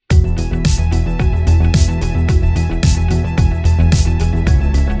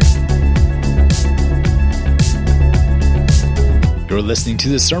You're listening to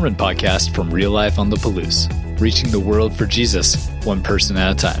the Sermon Podcast from Real Life on the Palouse, reaching the world for Jesus, one person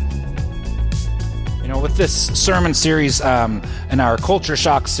at a time. You know, with this sermon series and our Culture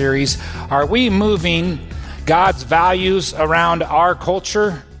Shock series, are we moving God's values around our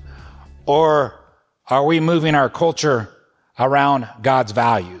culture, or are we moving our culture around God's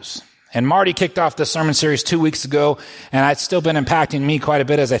values? And Marty kicked off the sermon series 2 weeks ago, and it's still been impacting me quite a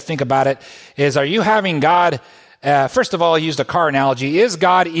bit as I think about it, is are you having God, first of all, I used a car analogy, is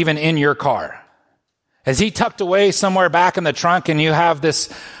God even in your car? Is he tucked away somewhere back in the trunk and you have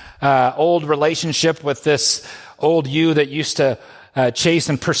this old relationship with this old you that used to chase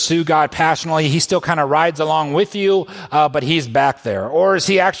and pursue God passionately? He still kind of rides along with you, but he's back there. Or is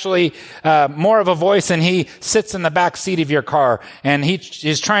he actually more of a voice and he sits in the back seat of your car and he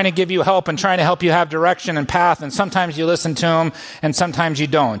is trying to give you help and trying to help you have direction and path, and sometimes you listen to him and sometimes you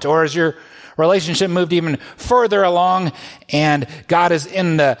don't? Or is your relationship moved even further along and God is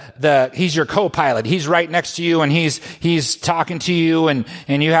in he's your co-pilot. He's right next to you and he's talking to you and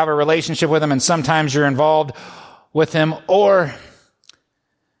you have a relationship with him and sometimes you're involved with him? Or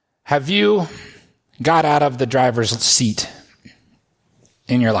have you got out of the driver's seat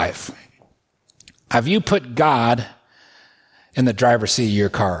in your life? Have you put God in the driver's seat of your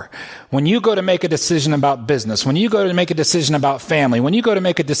car? When you go to make a decision about business, when you go to make a decision about family, when you go to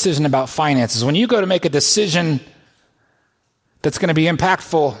make a decision about finances, when you go to make a decision that's going to be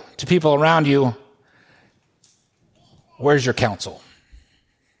impactful to people around you, where's your counsel?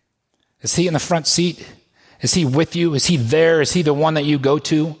 Is he in the front seat? Is he with you? Is he there? Is he the one that you go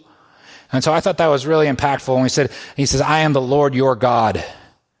to? And so I thought that was really impactful when he says, I am the Lord your God.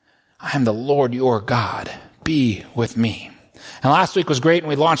 I am the Lord your God. Be with me. And last week was great, and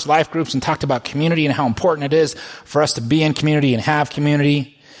we launched life groups and talked about community and how important it is for us to be in community and have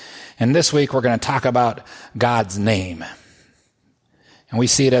community. And this week we're going to talk about God's name. And we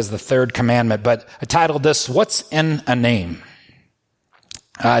see it as the third commandment, but I titled this, What's in a Name?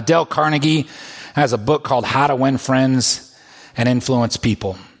 Dale Carnegie has a book called How to Win Friends and Influence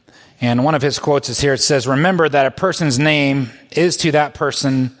People. And one of his quotes is here. It says, remember that a person's name is to that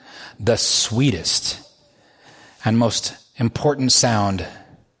person the sweetest and most important sound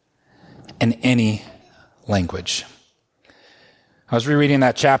in any language. I was rereading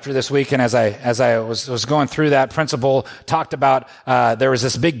that chapter this week, and as I was going through that principle, talked about there was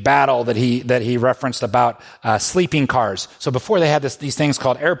this big battle that he referenced about sleeping cars. So before they had these things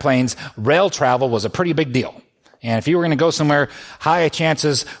called airplanes, rail travel was a pretty big deal. And if you were going to go somewhere, high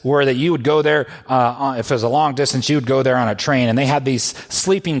chances were that you would go there, if it was a long distance, you would go there on a train. And they had these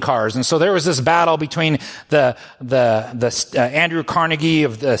sleeping cars. And so there was this battle between the Andrew Carnegie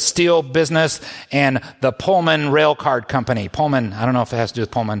of the steel business and the Pullman rail car company. Pullman, I don't know if it has to do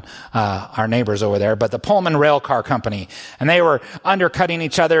with Pullman, our neighbors over there, but the Pullman rail car company. And they were undercutting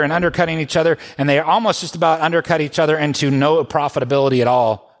each other, and they almost just about undercut each other into no profitability at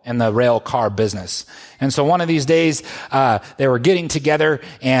all in the rail car business. And so one of these days, they were getting together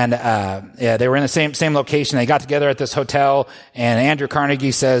and, they were in the same location. They got together at this hotel, and Andrew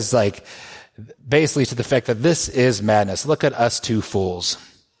Carnegie says, basically to the effect that this is madness. Look at us two fools.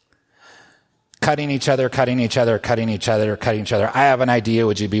 Cutting each other. I have an idea.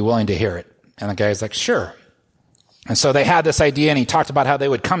 Would you be willing to hear it? And the guy's like, sure. And so they had this idea, and he talked about how they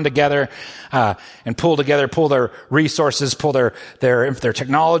would come together and pull their resources, pull their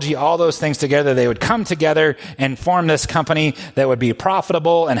technology, all those things together. They would come together and form this company that would be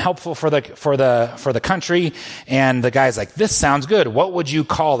profitable and helpful for the country. And the guy's like, this sounds good. What would you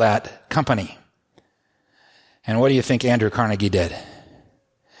call that company? And what do you think Andrew Carnegie did?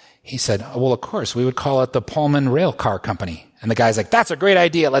 He said, well, of course, we would call it the Pullman Rail Car Company. And the guy's like, that's a great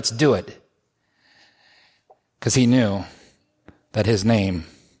idea. Let's do it. Because he knew that his name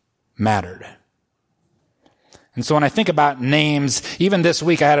mattered. And so when I think about names, even this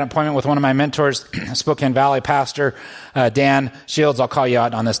week I had an appointment with one of my mentors, Spokane Valley pastor, Dan Shields. I'll call you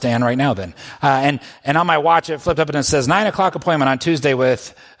out on this, Dan, right now then. And on my watch it flipped up and it says 9:00 appointment on Tuesday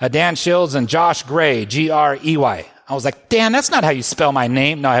with Dan Shields and Josh Gray, Grey. I was like, Dan, that's not how you spell my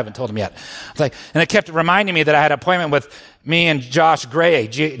name. No, I haven't told him yet. I was like, and it kept reminding me that I had an appointment with me and Josh Gray,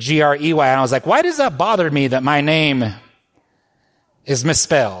 Grey. And I was like, why does that bother me that my name is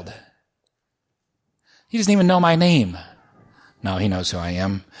misspelled? He doesn't even know my name. No, he knows who I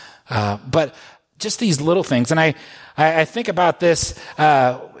am. But just these little things. And I think about this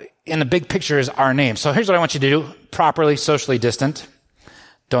in the big picture is our name. So here's what I want you to do. Properly, socially distant.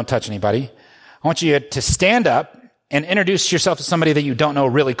 Don't touch anybody. I want you to stand up and introduce yourself to somebody that you don't know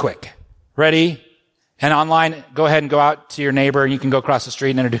really quick. Ready? And online, go ahead and go out to your neighbor, and you can go across the street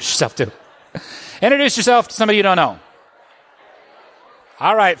and introduce yourself to. Introduce yourself to somebody you don't know.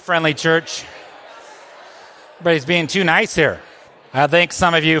 All right, friendly church. Everybody's being too nice here. I thank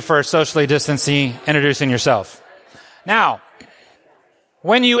some of you for socially distancing, introducing yourself. Now,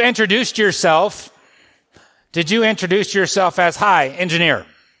 when you introduced yourself, did you introduce yourself as, hi, engineer?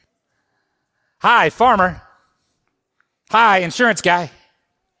 Hi, farmer? Hi, insurance guy?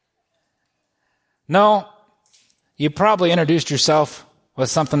 No, you probably introduced yourself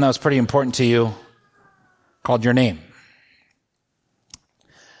with something that was pretty important to you called your name.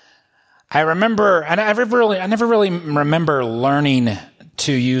 I never really remember learning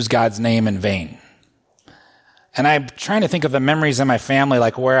to use God's name in vain. And I'm trying to think of the memories in my family,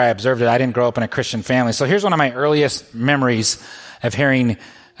 like where I observed it. I didn't grow up in a Christian family. So here's one of my earliest memories of hearing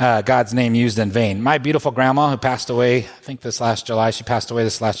God's name used in vain. My beautiful grandma, who passed away, I think this last July, she passed away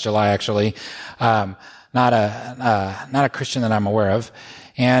this last July, actually. Not a Christian that I'm aware of.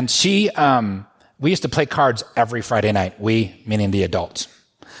 And we used to play cards every Friday night. We, meaning the adults.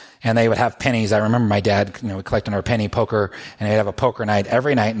 And they would have pennies. I remember my dad, we collected our penny poker, and they'd have a poker night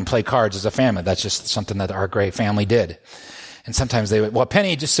every night and play cards as a family. That's just something that our great family did. And sometimes they would,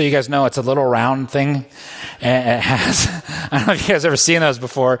 penny, just so you guys know, it's a little round thing. And it has, I don't know if you guys ever seen those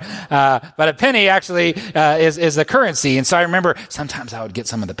before, but a penny actually is a currency. And so I remember sometimes I would get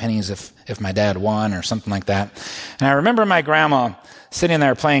some of the pennies if my dad won or something like that. And I remember my grandma sitting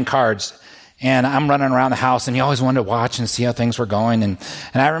there playing cards. And I'm running around the house, and you always wanted to watch and see how things were going. And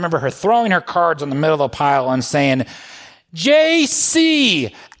I remember her throwing her cards in the middle of the pile and saying,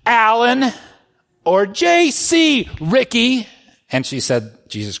 J.C. Allen, or J.C. Ricky. And she said,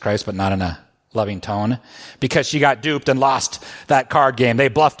 Jesus Christ, but not in a loving tone, because she got duped and lost that card game. They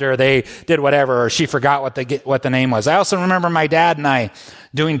bluffed her, they did whatever, or she forgot what the name was. I also remember my dad and I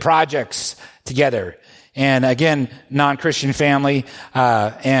doing projects together. And again, non-Christian family,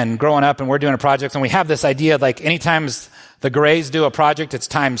 and growing up, and we're doing a project, and we have this idea, like anytime the Grays do a project, it's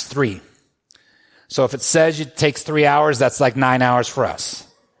times 3. So if it says it takes 3 hours, that's like 9 hours for us.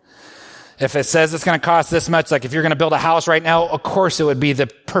 If it says it's going to cost this much, like if you're going to build a house right now, of course it would be the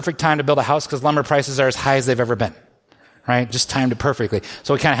perfect time to build a house because lumber prices are as high as they've ever been. Right? Just timed it perfectly.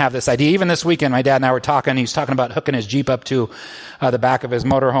 So we kind of have this idea. Even this weekend, my dad and I were talking. He was talking about hooking his Jeep up to the back of his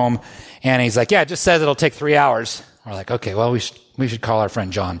motorhome. And he's like, yeah, it just says it'll take 3 hours. We're like, okay, well, we should call our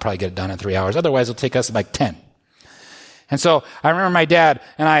friend John, probably get it done in 3 hours. Otherwise, it'll take us like 10. And so I remember my dad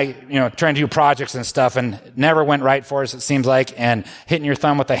and I, trying to do projects and stuff, and it never went right for us, it seems like, and hitting your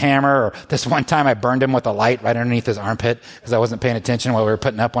thumb with a hammer. Or this one time I burned him with a light right underneath his armpit because I wasn't paying attention while we were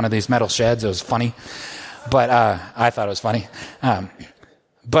putting up one of these metal sheds. It was funny. But I thought it was funny.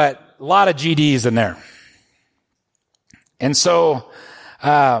 But a lot of GDs in there. And so,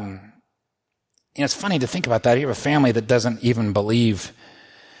 it's funny to think about that. You have a family that doesn't even believe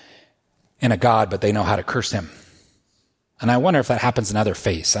in a God, but they know how to curse him. And I wonder if that happens in other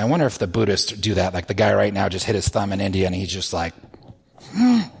faiths. I wonder if the Buddhists do that. Like the guy right now just hit his thumb in India, and he's just like,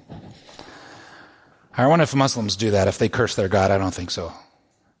 I wonder if Muslims do that, if they curse their God. I don't think so.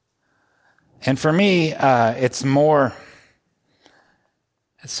 And for me, it's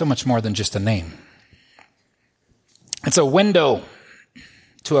so much more than just a name. It's a window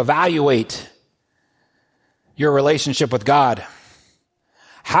to evaluate your relationship with God,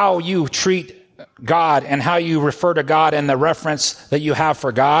 how you treat God and how you refer to God and the reference that you have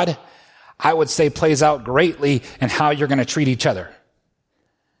for God, I would say plays out greatly in how you're going to treat each other.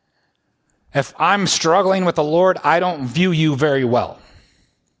 If I'm struggling with the Lord, I don't view you very well.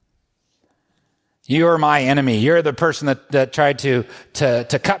 You're my enemy. You're the person that tried to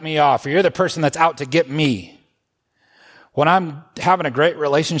cut me off. Or you're the person that's out to get me. When I'm having a great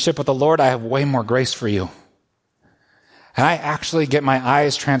relationship with the Lord, I have way more grace for you. And I actually get my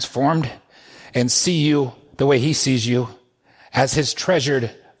eyes transformed and see you the way he sees you, as his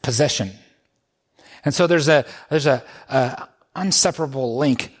treasured possession. And so there's a inseparable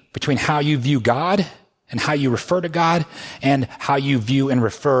link between how you view God and how you refer to God and how you view and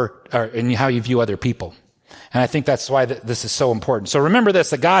how you view other people. And I think that's why this is so important. So remember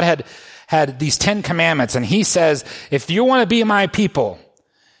this, that God had these 10 commandments, and he says, if you want to be my people,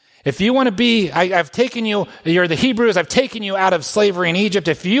 if you want to be, I've taken you, you're the Hebrews, I've taken you out of slavery in Egypt.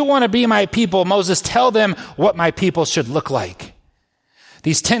 If you want to be my people, Moses, tell them what my people should look like.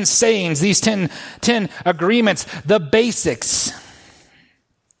 These 10 sayings, these 10 agreements, the basics.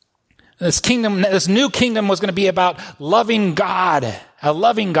 This new kingdom was going to be about loving God, a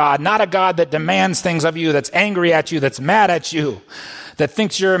loving God, not a God that demands things of you, that's angry at you, that's mad at you, that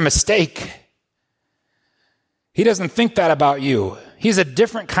thinks you're a mistake. He doesn't think that about you. He's a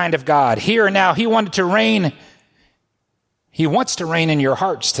different kind of God. Here and now, he wanted to reign. He wants to reign in your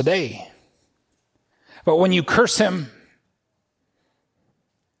hearts today. But when you curse him,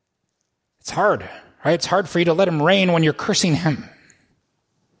 It's hard, right? It's hard for you to let him reign when you're cursing him.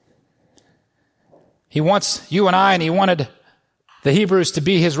 He wants you and I, and he wanted the Hebrews to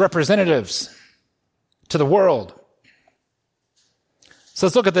be his representatives to the world. So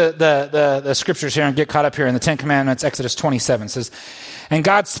let's look at the scriptures here and get caught up here in the Ten Commandments. Exodus 27 says, and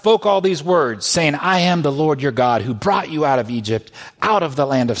God spoke all these words, saying, I am the Lord your God who brought you out of Egypt, out of the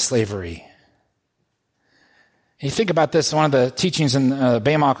land of slavery. You think about this, one of the teachings in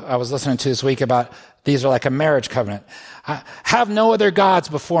Bamok I was listening to this week about these are like a marriage covenant. Have no other gods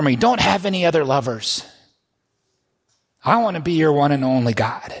before me. Don't have any other lovers. I want to be your one and only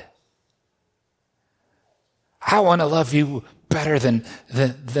God. I want to love you better than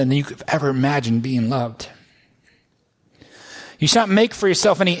you could ever imagine being loved. You shall not make for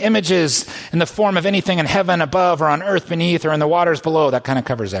yourself any images in the form of anything in heaven above or on earth beneath or in the waters below. That kind of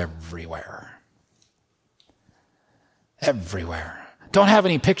covers everywhere. Everywhere. Don't have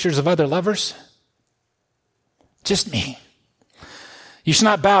any pictures of other lovers. Just me. You shall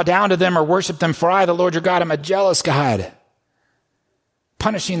not bow down to them or worship them, for I, the Lord your God, am a jealous God,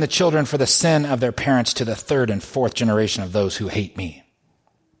 punishing the children for the sin of their parents to the third and fourth generation of those who hate me,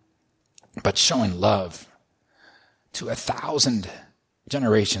 but showing love to 1,000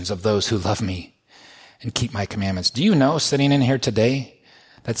 generations of those who love me and keep my commandments. Do you know, sitting in here today,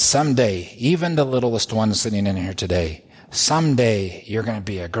 that someday, even the littlest one sitting in here today, someday you're going to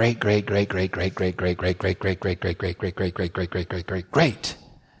be a great grandma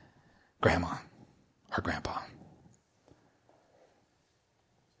or grandpa.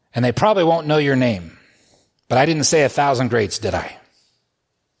 And they probably won't know your name. But I didn't say 1,000 greats, did I?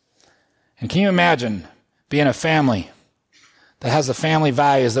 And can you imagine being a family that has the family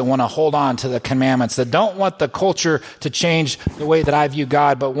values, that want to hold on to the commandments, that don't want the culture to change the way that I view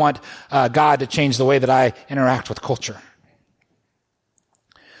God, but want God to change the way that I interact with culture?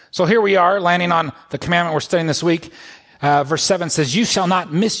 So here we are, landing on the commandment we're studying this week. Verse 7 says, you shall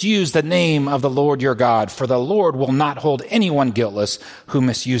not misuse the name of the Lord your God, for the Lord will not hold anyone guiltless who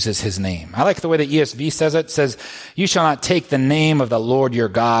misuses his name. I like the way the ESV says it. It says, you shall not take the name of the Lord your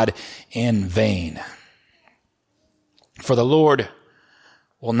God in vain. For the Lord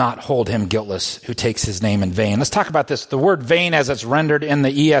will not hold him guiltless who takes his name in vain. Let's talk about this. The word vain, as it's rendered in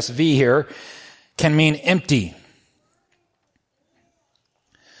the ESV here, can mean empty.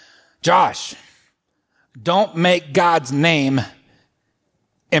 Josh, don't make God's name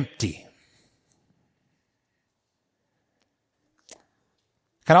empty.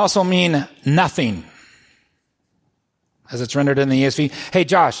 Can also mean nothing, as it's rendered in the ESV. Hey,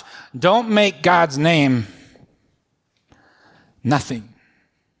 Josh, don't make God's name nothing.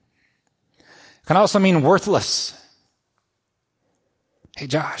 Can also mean worthless. Hey,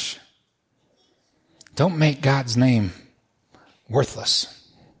 Josh, don't make God's name worthless.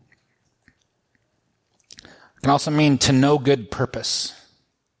 It can also mean to no good purpose.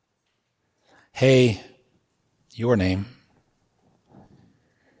 Hey, your name.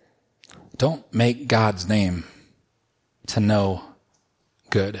 Don't make God's name to no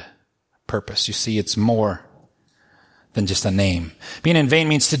good purpose. You see, it's more than just a name. Being in vain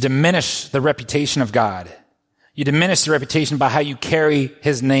means to diminish the reputation of God. You diminish the reputation by how you carry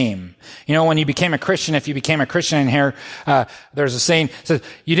his name. You know, when you became a Christian, if you became a Christian in here, there's a saying that says,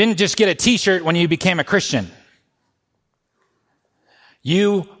 you didn't just get a t-shirt when you became a Christian.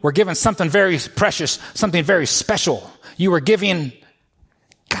 You were given something very precious, something very special. You were given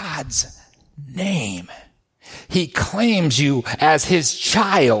God's name. He claims you as his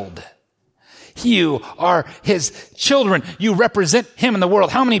child. You are his children. You represent him in the world.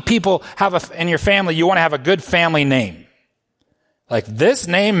 How many people have in your family, you want to have a good family name? Like, this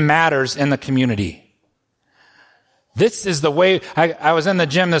name matters in the community. This is the way. I was in the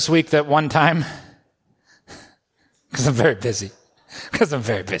gym this week that one time, because I'm very busy.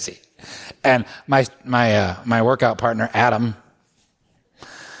 And my workout partner, Adam,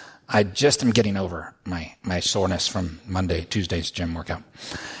 I just am getting over my soreness from Tuesday's gym workout.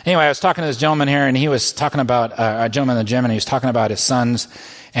 Anyway, I was talking to this gentleman here, and he was talking about a gentleman in the gym, and he was talking about his sons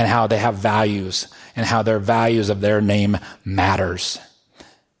and how they have values and how their values of their name matters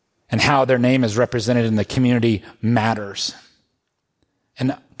and how their name is represented in the community matters.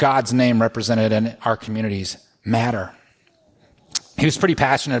 And God's name represented in our communities matter. He was pretty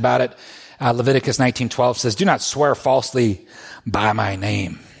passionate about it. Leviticus 19:12 says, do not swear falsely by my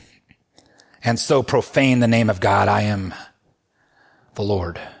name and so profane the name of God. I am the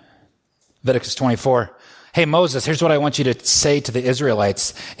Lord. Leviticus 24. Hey, Moses, here's what I want you to say to the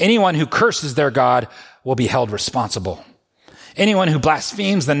Israelites. Anyone who curses their God will be held responsible. Anyone who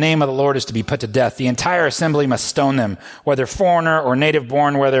blasphemes the name of the Lord is to be put to death. The entire assembly must stone them, whether foreigner or native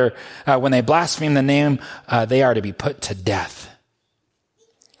born, whether when they blaspheme the name, they are to be put to death.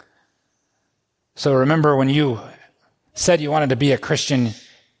 So remember, when you said you wanted to be a Christian,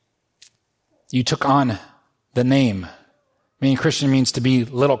 you took on the name. Being Christian means to be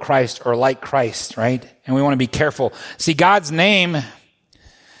little Christ or like Christ, right? And we want to be careful. See, God's name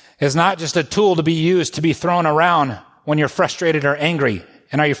is not just a tool to be used, to be thrown around when you're frustrated or angry.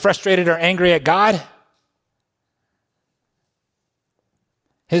 And are you frustrated or angry at God?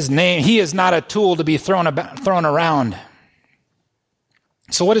 His name, he is not a tool to be thrown around.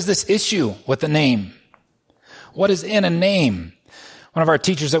 So what is this issue with the name? What is in a name? One of our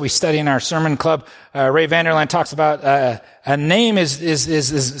teachers that we study in our sermon club, Ray Vanderland, talks about a name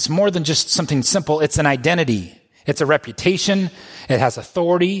is more than just something simple. It's an identity. It's a reputation. It has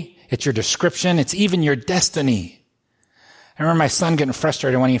authority. It's your description. It's even your destiny. I remember my son getting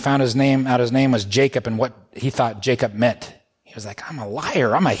frustrated when he found his name was Jacob and what he thought Jacob meant. He was like, I'm a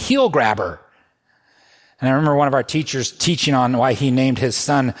liar. I'm a heel grabber. And I remember one of our teachers teaching on why he named his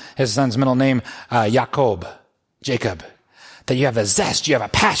son's middle name Jacob. That you have a zest, you have a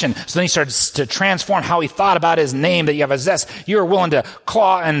passion. So then he started to transform how he thought about his name, that you have a zest. You're willing to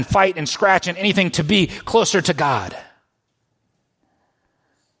claw and fight and scratch and anything to be closer to God.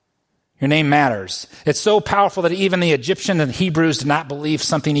 Your name matters. It's so powerful that even the Egyptians and Hebrews did not believe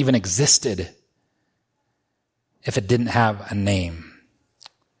something even existed if it didn't have a name.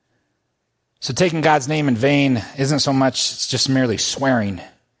 So taking God's name in vain isn't so much, it's just merely swearing.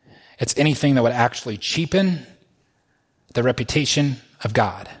 It's anything that would actually cheapen the reputation of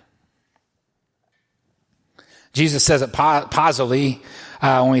God. Jesus says it positively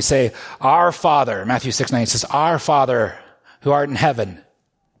when we say, Our Father, Matthew 6:9 says, Our Father who art in heaven,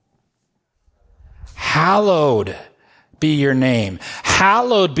 hallowed be your name.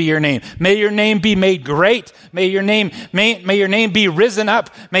 Hallowed be your name. May your name be made great. May your name be risen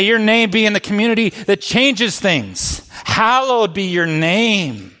up. May your name be in the community that changes things. Hallowed be your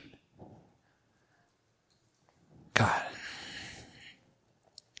name. God.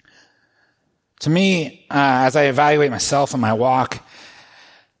 To me, as I evaluate myself and my walk,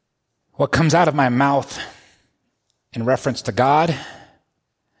 what comes out of my mouth in reference to God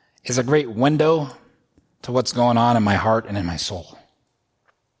is a great window to what's going on in my heart and in my soul.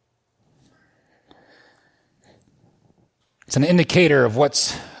 It's an indicator of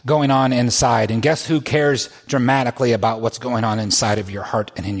what's going on inside. And guess who cares dramatically about what's going on inside of your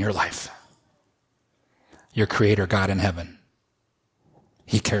heart and in your life? Your Creator, God in heaven.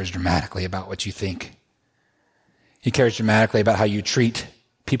 He cares dramatically about what you think. He cares dramatically about how you treat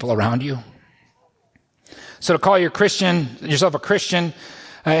people around you. So to call yourself a Christian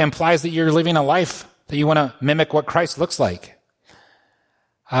implies that you're living a life that you want to mimic what Christ looks like.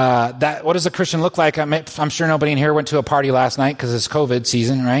 What does a Christian look like? I'm sure nobody in here went to a party last night because it's COVID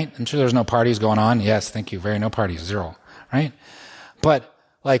season, right? I'm sure there's no parties going on. Yes, thank you. No parties, 0, right? But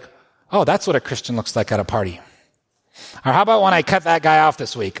that's what a Christian looks like at a party. Or how about when I cut that guy off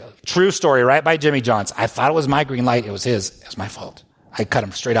this week? True story, right by Jimmy John's. I thought it was my green light. It was his. It was my fault. I cut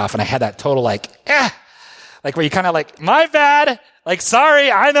him straight off and I had that total where you kind of my bad.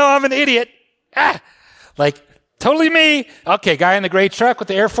 Sorry, I know I'm an idiot. Totally me. Okay, guy in the gray truck with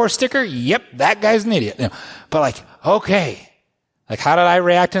the Air Force sticker. Yep, that guy's an idiot. But okay. How did I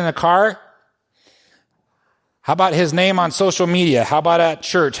react in the car? How about his name on social media? How about at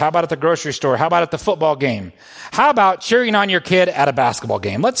church? How about at the grocery store? How about at the football game? How about cheering on your kid at a basketball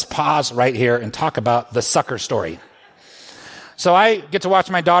game? Let's pause right here and talk about the sucker story. So I get to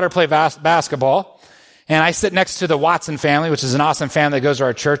watch my daughter play basketball, and I sit next to the Watson family, which is an awesome family that goes to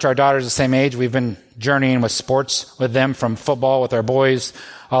our church. Our daughter's the same age. We've been journeying with sports with them, from football with our boys,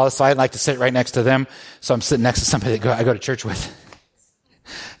 all this. So I'd like to sit right next to them. So I'm sitting next to somebody that I go to church with.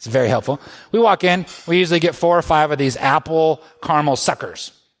 It's very helpful. We walk in. We usually get 4 or 5 of these apple caramel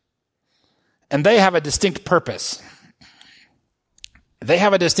suckers. And they have a distinct purpose.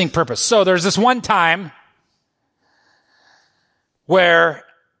 So there's this one time where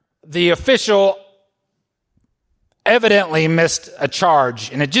the official evidently missed a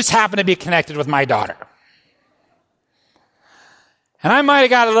charge, and it just happened to be connected with my daughter. And I might have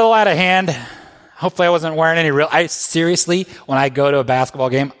got a little out of hand. Hopefully I wasn't wearing any seriously, when I go to a basketball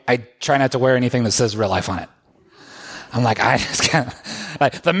game, I try not to wear anything that says real life on it. I'm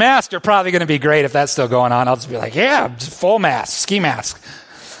the masks are probably going to be great if that's still going on. I'll just be just full mask, ski mask.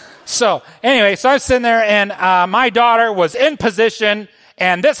 So anyway, so I was sitting there, and my daughter was in position,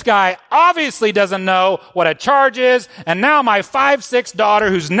 And this guy obviously doesn't know what a charge is. And now my 5'6"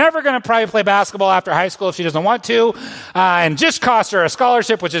 daughter, who's never going to probably play basketball after high school if she doesn't want to, and just cost her a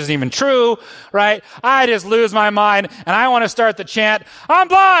scholarship, which isn't even true, right? I just lose my mind, and I want to start the chant, I'm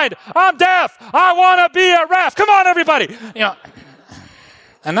blind, I'm deaf, I want to be a ref. Come on, everybody.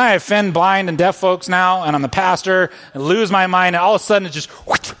 And I offend blind and deaf folks now, and I'm the pastor, and lose my mind, and all of a sudden it's just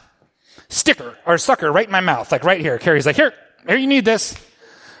sticker or sucker right in my mouth, like right here. Carrie's like, here, you need this.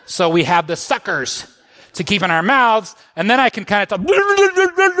 So we have the suckers to keep in our mouths, and then I can kind of talk,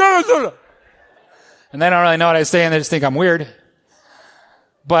 and they don't really know what I say, and they just think I'm weird.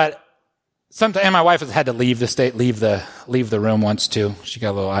 But sometimes, and my wife has had to leave the room once too. She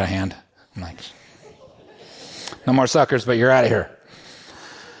got a little out of hand. I'm like, no more suckers, but you're out of here.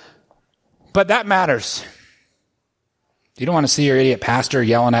 But that matters. You don't want to see your idiot pastor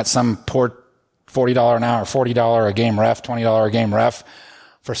yelling at some poor $40 an hour, $40 a game ref, $20 a game ref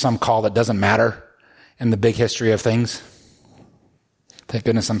for some call that doesn't matter in the big history of things. Thank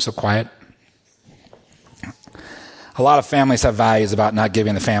goodness I'm so quiet. A lot of families have values about not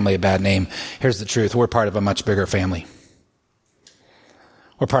giving the family a bad name. Here's the truth. We're part of a much bigger family.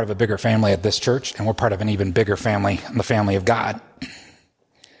 We're part of a bigger family at this church, and we're part of an even bigger family, the family of God.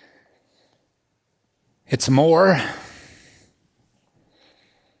 It's more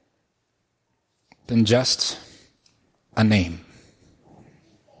than just a name.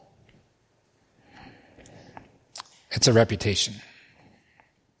 It's a reputation.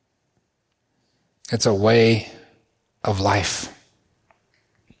 It's a way of life.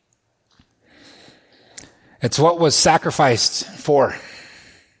 It's what was sacrificed for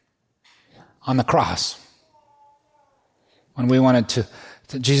on the cross. When we wanted to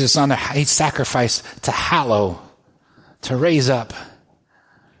Jesus on there, he sacrificed to hallow, to raise up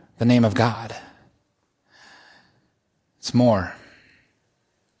the name of God. It's more.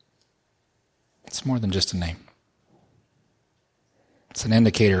 It's more than just a name. It's an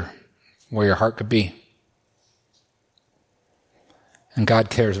indicator where your heart could be. And God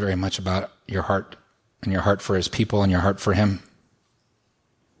cares very much about your heart and your heart for his people and your heart for him.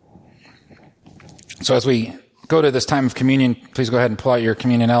 So as we go to this time of communion, please go ahead and pull out your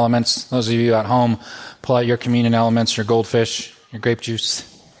communion elements. Those of you at home, pull out your communion elements, your goldfish, your grape juice.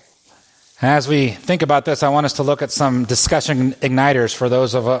 And as we think about this, I want us to look at some discussion igniters for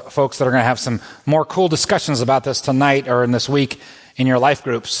those of folks that are going to have some more cool discussions about this tonight or in this week in your life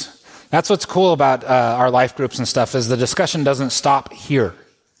groups. That's what's cool about our life groups and stuff, is the discussion doesn't stop here.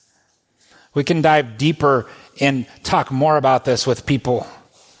 We can dive deeper and talk more about this with people.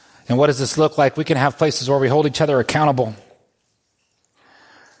 And what does this look like? We can have places where we hold each other accountable.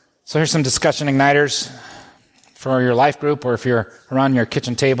 So here's some discussion igniters for your life group, or if you're around your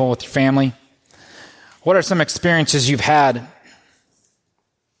kitchen table with your family. What are some experiences you've had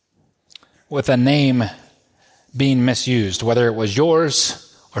with a name being misused, whether it was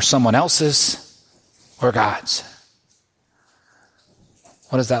yours or someone else's or God's?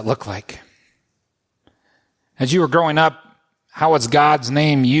 What does that look like? As you were growing up, how was God's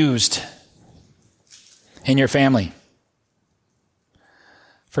name used in your family?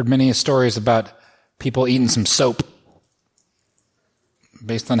 I've heard many stories about people eating some soap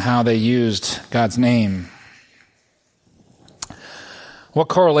based on how they used God's name. What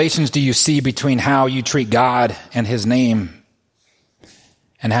correlations do you see between how you treat God and his name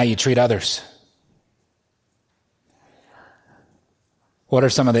and how you treat others? What are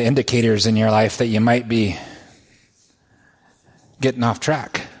some of the indicators in your life that you might be getting off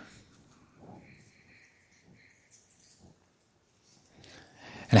track?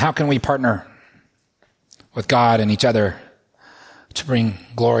 And how can we partner with God and each other to bring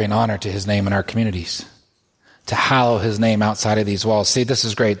glory and honor to his name in our communities, to hallow his name outside of these walls? See, this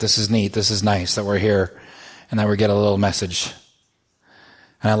is great, this is neat, this is nice that we're here and that we get a little message.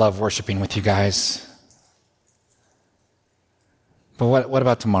 And I love worshiping with you guys. But what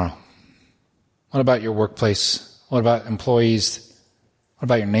about tomorrow? What about your workplace? What about employees? What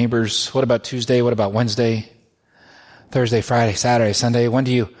about your neighbors? What about Tuesday? What about Wednesday? Thursday, Friday, Saturday, Sunday? When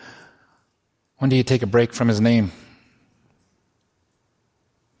do you take a break from his name?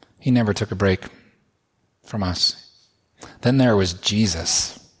 He never took a break from us. Then there was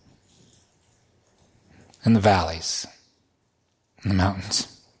Jesus in the valleys, in the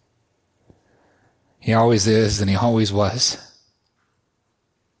mountains. He always is, and he always was.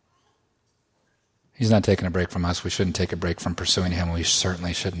 He's not taking a break from us. We shouldn't take a break from pursuing him. We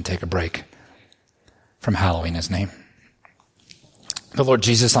certainly shouldn't take a break from hallowing his name. The Lord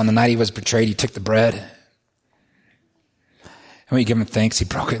Jesus, on the night he was betrayed, he took the bread. And we give him thanks. He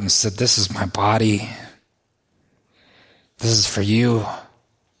broke it and said, "This is my body. This is for you.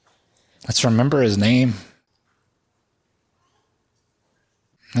 Let's remember his name.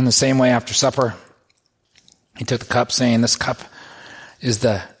 In the same way, after supper, he took the cup, saying, "This cup is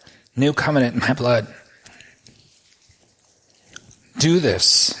the new covenant in my blood. Do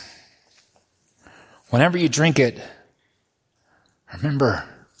this. Whenever you drink it, remember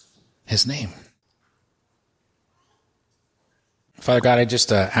his name." Father God, I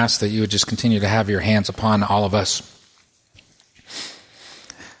just ask that you would just continue to have your hands upon all of us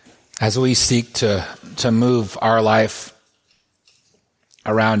as we seek to move our life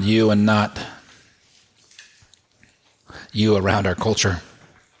around you and not you around our culture.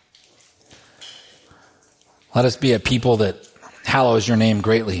 Let us be a people that hallows your name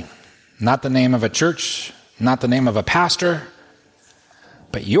greatly. Not the name of a church, not the name of a pastor,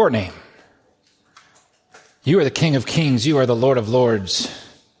 but your name. You are the King of Kings. You are the Lord of Lords.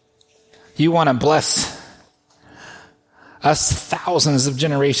 You want to bless us thousands of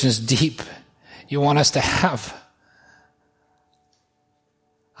generations deep. You want us to have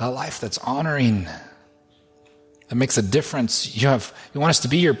a life that's honoring, that makes a difference. You want us to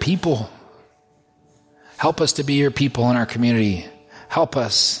be your people. Help us to be your people in our community. Help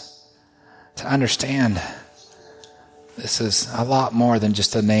us to understand this is a lot more than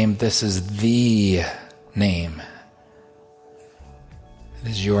just a name. This is the name. It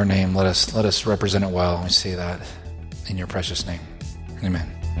is your name. Let us represent it well. We see that in your precious name. Amen.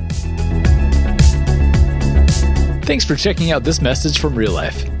 Thanks for checking out this message from Real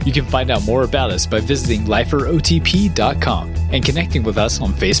Life. You can find out more about us by visiting liferotp.com and connecting with us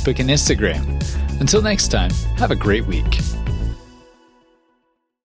on Facebook and Instagram. Until next time, have a great week.